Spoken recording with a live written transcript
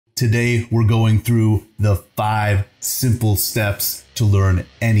Today, we're going through the 5 simple steps to learn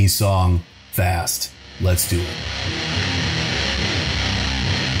any song fast. Let's do it.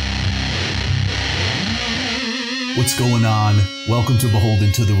 What's going on? Welcome to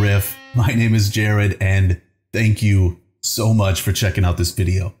Beholden to the Riff. My name is Jared, and thank you so much for checking out this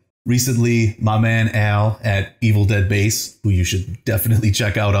video. Recently, my man Al at Evil Dead Bass, who you should definitely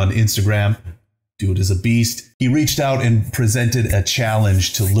check out on Instagram, dude is a beast. He reached out and presented a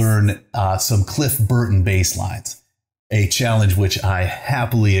challenge to learn some Cliff Burton bass lines. A challenge which I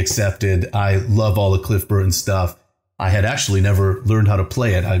happily accepted. I love all the Cliff Burton stuff. I had actually never learned how to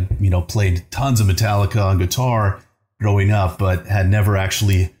play it. I, played tons of Metallica on guitar growing up, but had never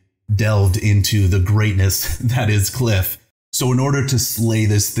actually delved into the greatness that is Cliff. So in order to slay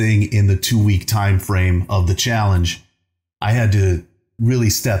this thing in the 2-week time frame of the challenge, I had to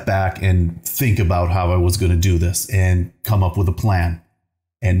really step back and think about how I was going to do this and come up with a plan.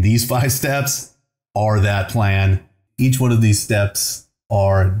 And these 5 steps are that plan. Each one of these steps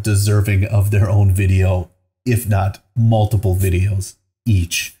are deserving of their own video, if not multiple videos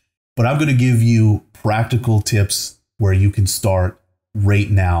each. But I'm going to give you practical tips where you can start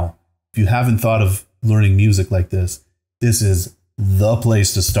right now. If you haven't thought of learning music like this, this is the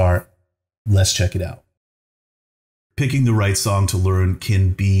place to start. Let's check it out. Picking the right song to learn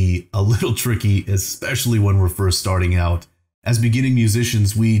can be a little tricky, especially when we're first starting out. As beginning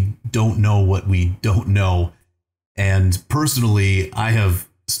musicians, we don't know what we don't know. And personally, I have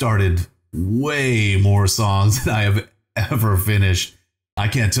started way more songs than I have ever finished. I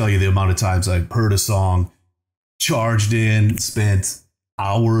can't tell you the amount of times I've heard a song, charged in, spent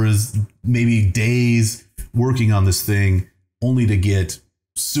hours, maybe days working on this thing, only to get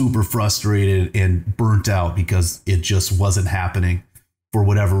super frustrated and burnt out because it just wasn't happening for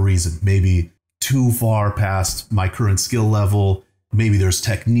whatever reason. Maybe too far past my current skill level. Maybe there's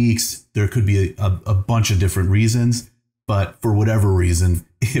techniques. There could be a bunch of different reasons, but for whatever reason,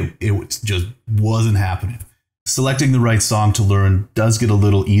 it just wasn't happening. Selecting the right song to learn does get a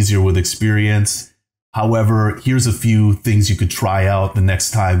little easier with experience. However, here's a few things you could try out the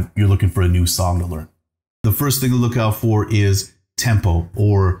next time you're looking for a new song to learn. The first thing to look out for is tempo,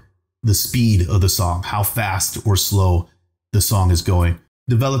 or the speed of the song, how fast or slow the song is going.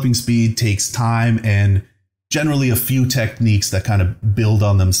 Developing speed takes time and generally a few techniques that kind of build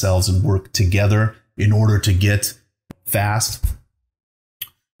on themselves and work together in order to get fast.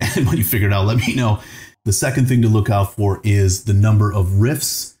 And when you figure it out, let me know. The second thing to look out for is the number of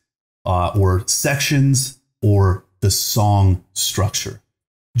riffs or sections or the song structure.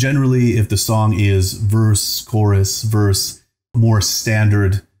 Generally, if the song is verse, chorus, verse, more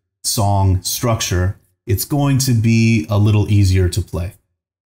standard song structure, it's going to be a little easier to play.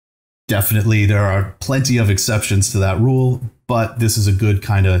 Definitely, there are plenty of exceptions to that rule, but this is a good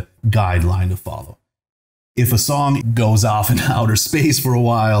kind of guideline to follow. If a song goes off in outer space for a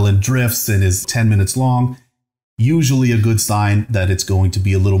while and drifts and is 10 minutes long, usually a good sign that it's going to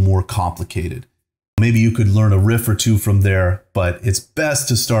be a little more complicated. Maybe you could learn a riff or two from there, but it's best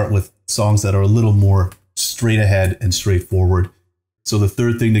to start with songs that are a little more straight ahead and straightforward. So the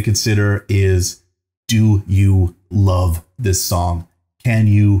third thing to consider is, do you love this song? Can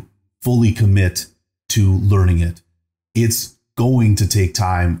you fully commit to learning it? It's going to take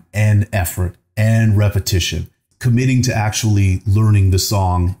time and effort and repetition. Committing to actually learning the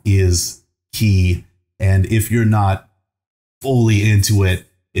song is key. And if you're not fully into it,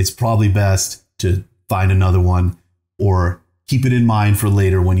 it's probably best to find another one or keep it in mind for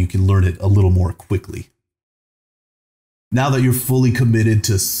later when you can learn it a little more quickly. Now that you're fully committed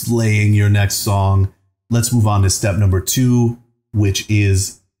to slaying your next song, let's move on to step number 2, which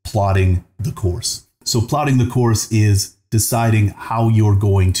is plotting the course. So plotting the course is deciding how you're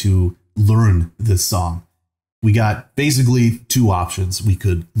going to learn this song. We got basically 2 options. We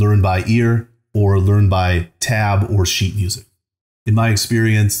could learn by ear or learn by tab or sheet music. In my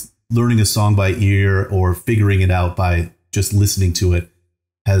experience, learning a song by ear or figuring it out by just listening to it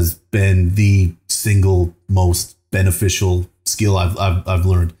has been the single most beneficial skill I've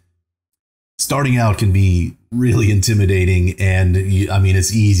learned. Starting out can be really intimidating, and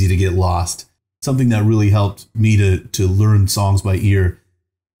it's easy to get lost. Something that really helped me to learn songs by ear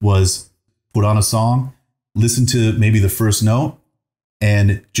was put on a song, listen to maybe the first note,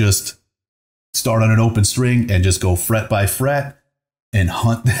 and just start on an open string and just go fret by fret and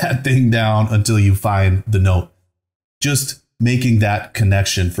hunt that thing down until you find the note. Just making that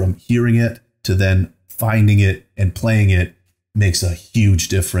connection from hearing it to then finding it and playing it makes a huge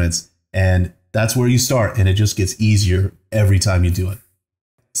difference. And that's where you start, and it just gets easier every time you do it.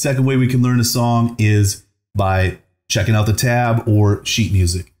 Second way we can learn a song is by checking out the tab or sheet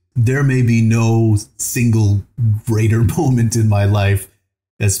music. There may be no single greater moment in my life,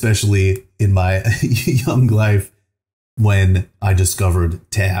 especially in my young life, when I discovered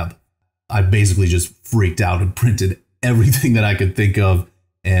tab. I basically just freaked out and printed everything that I could think of.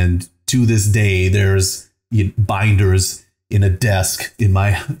 And to this day, there's binders in a desk in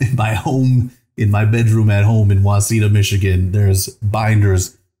my home, in my bedroom at home in Waseda, Michigan. There's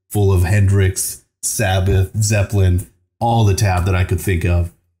binders full of Hendrix, Sabbath, Zeppelin, all the tab that I could think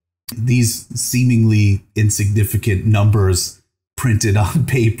of. These seemingly insignificant numbers printed on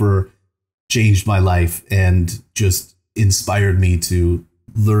paper changed my life and just inspired me to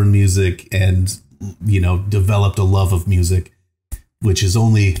learn music and, developed a love of music, which is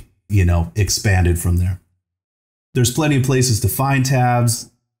only, expanded from there. There's plenty of places to find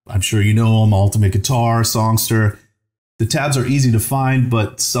tabs. I'm sure you know them, Ultimate Guitar, Songster. The tabs are easy to find,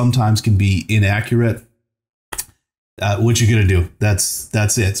 but sometimes can be inaccurate. What you gonna do?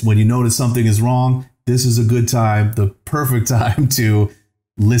 That's it. When you notice something is wrong, this is a good time, the perfect time to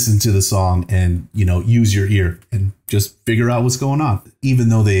listen to the song and, use your ear and just figure out what's going on. Even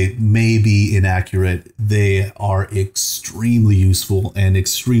though they may be inaccurate, they are extremely useful and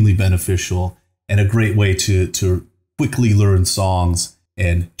extremely beneficial and a great way to quickly learn songs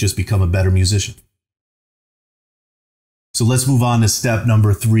and just become a better musician. So let's move on to step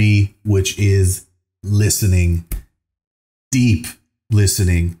number 3, which is listening. Deep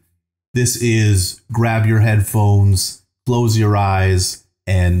listening. This is grab your headphones, close your eyes,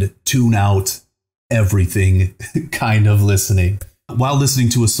 and tune out everything kind of listening. While listening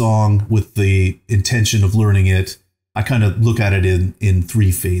to a song with the intention of learning it, I kind of look at it in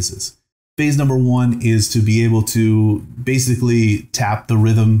 3 phases. Phase number 1 is to be able to basically tap the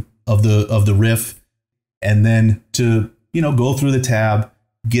rhythm of the riff, and then to, go through the tab,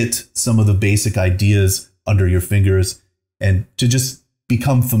 get some of the basic ideas under your fingers, and to just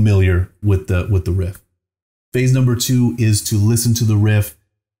become familiar with the riff. Phase number 2 is to listen to the riff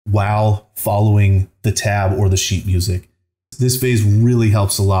while following the tab or the sheet music. This phase really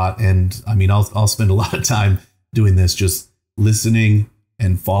helps a lot, and I'll spend a lot of time doing this, just listening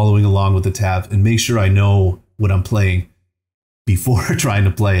and following along with the tab, and make sure I know what I'm playing before trying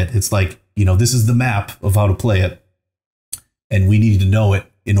to play it. It's like, this is the map of how to play it, and we need to know it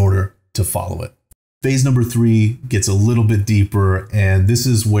in order to follow it. Phase number 3 gets a little bit deeper, and this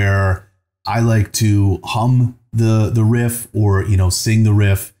is where I like to hum the riff or, sing the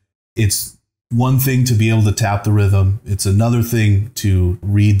riff. It's one thing to be able to tap the rhythm. It's another thing to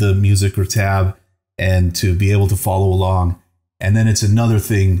read the music or tab and to be able to follow along. And then it's another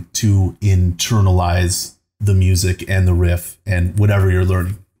thing to internalize the music and the riff and whatever you're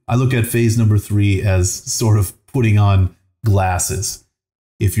learning. I look at phase number 3 as sort of putting on glasses.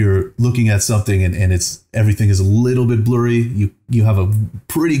 If you're looking at something and everything is a little bit blurry, you have a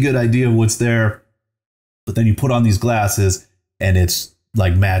pretty good idea of what's there, but then you put on these glasses and it's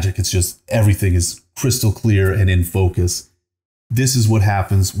like magic. It's just everything is crystal clear and in focus. This is what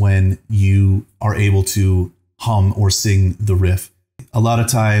happens when you are able to hum or sing the riff. A lot of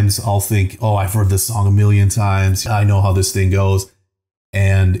times I'll think, oh, I've heard this song a million times. I know how this thing goes.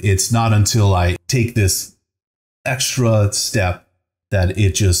 And it's not until I take this extra step that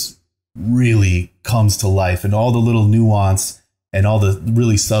it just really comes to life, and all the little nuance and all the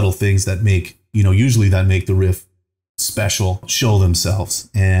really subtle things that make, usually that make the riff special show themselves.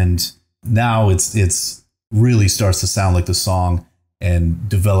 And now it's really starts to sound like the song and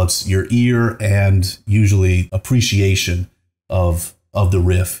develops your ear and usually appreciation of the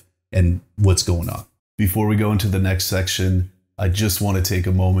riff and what's going on. Before we go into the next section, I just want to take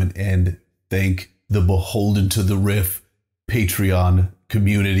a moment and thank the Beholden to the Riff Patreon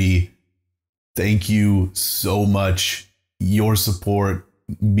community. Thank you so much. Your support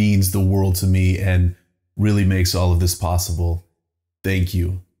means the world to me and really makes all of this possible. Thank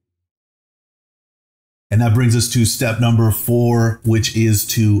you. And that brings us to step number 4, which is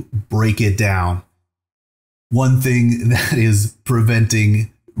to break it down. One thing that is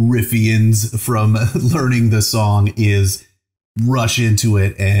preventing Riffians from learning the song is rush into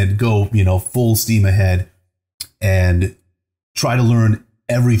it and go, full steam ahead and try to learn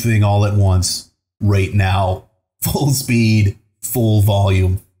everything all at once right now, full speed, full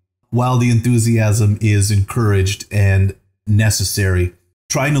volume. While the enthusiasm is encouraged and necessary,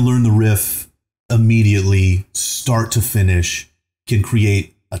 trying to learn the riff immediately, start to finish, can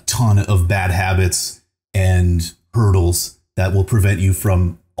create a ton of bad habits and hurdles that will prevent you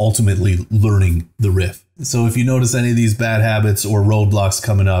from ultimately learning the riff. So if you notice any of these bad habits or roadblocks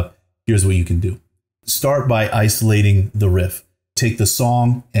coming up, here's what you can do. Start by isolating the riff. Take the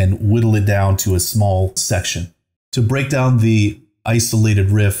song and whittle it down to a small section. To break down the isolated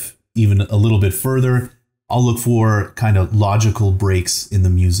riff even a little bit further, I'll look for kind of logical breaks in the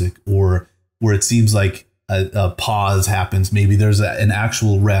music, or where it seems like a pause happens. Maybe there's an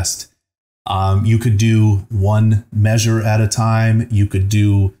actual rest. You could do one measure at a time. You could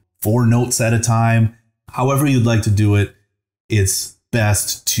do 4 notes at a time. However you'd like to do it, it's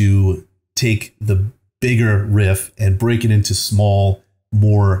best to take the bigger riff and break it into small,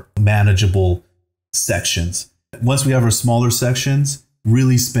 more manageable sections. Once we have our smaller sections,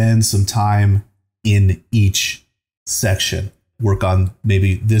 really spend some time in each section. Work on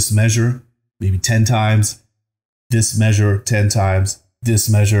maybe this measure, maybe 10 times, this measure 10 times, this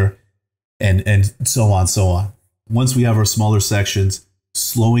measure, and so on, so on. Once we have our smaller sections,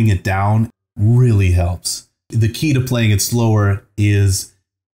 slowing it down really helps. The key to playing it slower is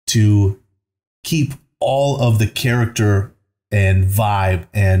to keep all of the character and vibe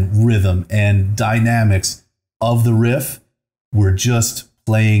and rhythm and dynamics of the riff. We're just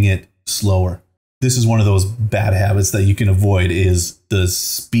playing it slower. This is one of those bad habits that you can avoid, is the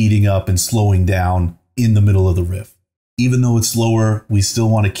speeding up and slowing down in the middle of the riff. Even though it's slower, we still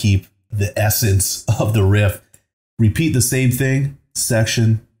want to keep the essence of the riff. Repeat the same thing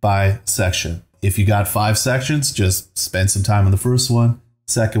section by section. If you got 5 sections, just spend some time on the first one,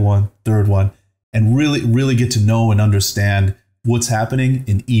 second one, third one, and really get to know and understand what's happening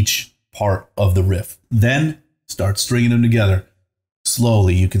in each part of the riff. Then start stringing them together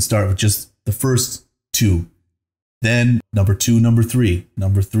slowly. You can start with just the first 2, then number 2, number 3,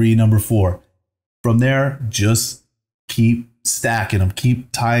 number 3, number 4. From there, just keep stacking them,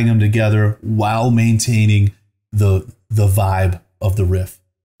 keep tying them together while maintaining the vibe of the riff.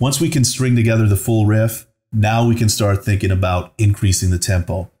 Once we can string together the full riff, now we can start thinking about increasing the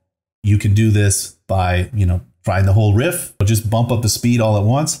tempo. You can do this by, trying the whole riff, but just bump up the speed all at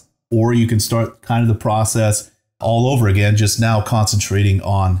once, or you can start kind of the process all over again, just now concentrating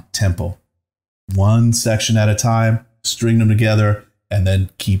on tempo. One section at a time, string them together, and then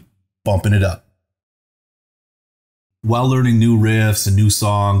keep bumping it up. While learning new riffs and new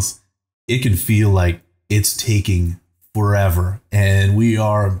songs, it can feel like it's taking forever, and we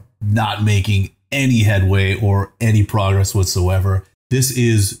are not making any headway or any progress whatsoever. This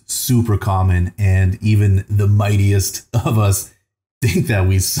is super common, and even the mightiest of us think that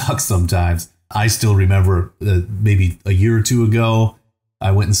we suck sometimes. I still remember maybe a year or 2 ago,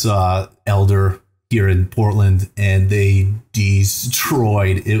 I went and saw Elder here in Portland, and they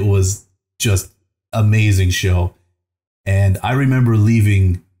destroyed. It was just amazing show. And I remember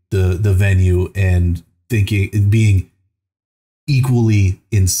leaving the venue and thinking, being equally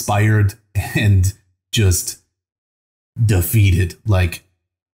inspired and just defeated. Like,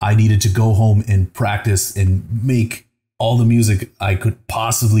 I needed to go home and practice and make all the music I could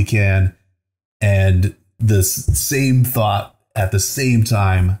possibly can. And the same thought at the same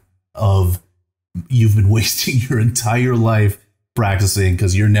time of, you've been wasting your entire life practicing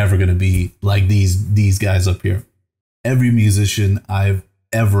because you're never going to be like these guys up here. Every musician I've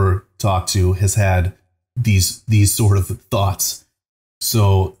ever talked to has had these sort of thoughts.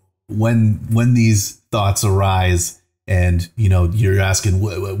 So when these thoughts arise, and you're asking,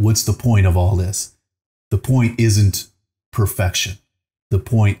 what's the point of all this? The point isn't perfection. The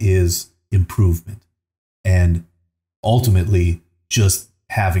point is improvement, and ultimately just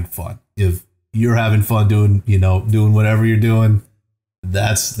having fun. If you're having fun doing whatever you're doing,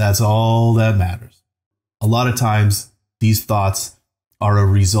 that's all that matters. A lot of times these thoughts are a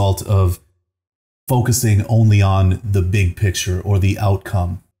result of focusing only on the big picture or the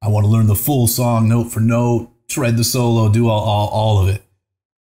outcome. I want to learn the full song note for note, shred the solo, do all of it.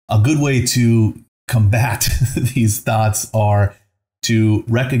 A good way to combat these thoughts are to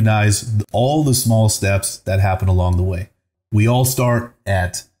recognize all the small steps that happen along the way. We all start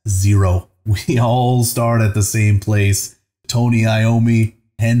at 0. We all start at the same place. Tony Iommi,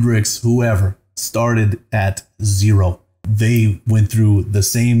 Hendrix, whoever started at 0. They went through the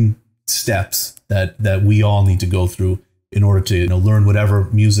same steps that we all need to go through in order to learn whatever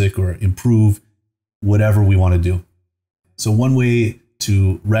music or improve whatever we want to do. So one way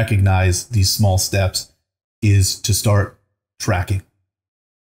to recognize these small steps is to start tracking.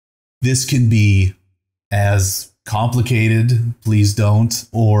 This can be as complicated, please don't,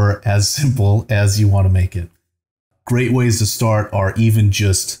 or as simple as you want to make it. Great ways to start are even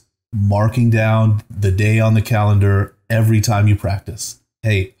just marking down the day on the calendar every time you practice.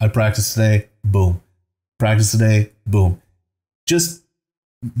 Hey, I practiced today, boom. Practice today, boom. Just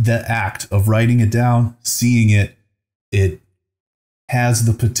the act of writing it down, seeing it, it has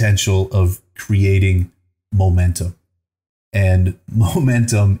the potential of creating momentum. And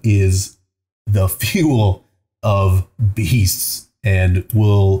momentum is the fuel of beasts. and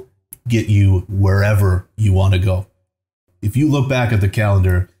will get you wherever you want to go. If you look back at the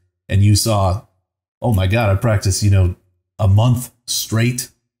calendar and you saw, oh my God, I practiced, a month straight,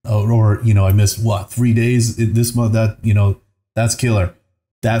 or I missed 3 days this month, that's killer.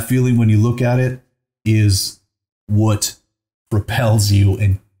 That feeling when you look at it is what propels you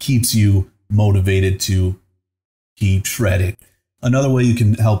and keeps you motivated to keep shredding. Another way you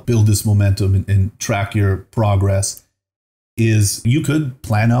can help build this momentum and track your progress is you could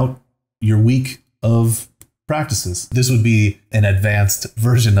plan out your week of practices. This would be an advanced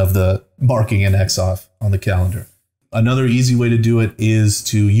version of the marking an X off on the calendar. Another easy way to do it is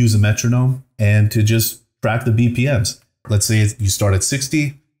to use a metronome and to just track the BPMs. Let's say you start at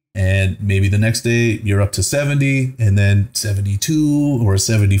 60 and maybe the next day you're up to 70 and then 72 or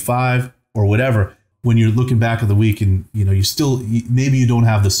 75 or whatever. When you're looking back at the week and maybe you don't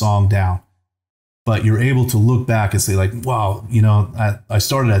have the song down, but you're able to look back and say like, wow, I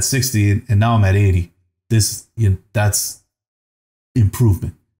started at 60 and now I'm at 80. That's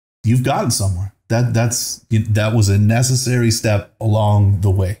improvement. You've gotten somewhere. That was a necessary step along the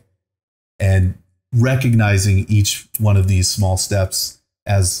way. And recognizing each one of these small steps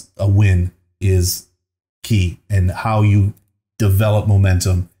as a win is key, and how you develop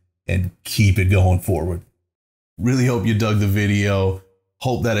momentum and keep it going forward. Really hope you dug the video.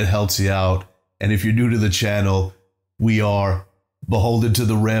 Hope that it helps you out. And if you're new to the channel, we are Beholden to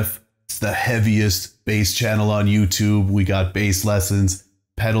the Riff. It's the heaviest bass channel on YouTube. We got bass lessons,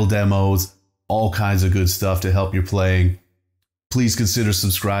 pedal demos, all kinds of good stuff to help your playing. Please consider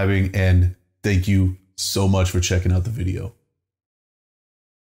subscribing, and thank you so much for checking out the video.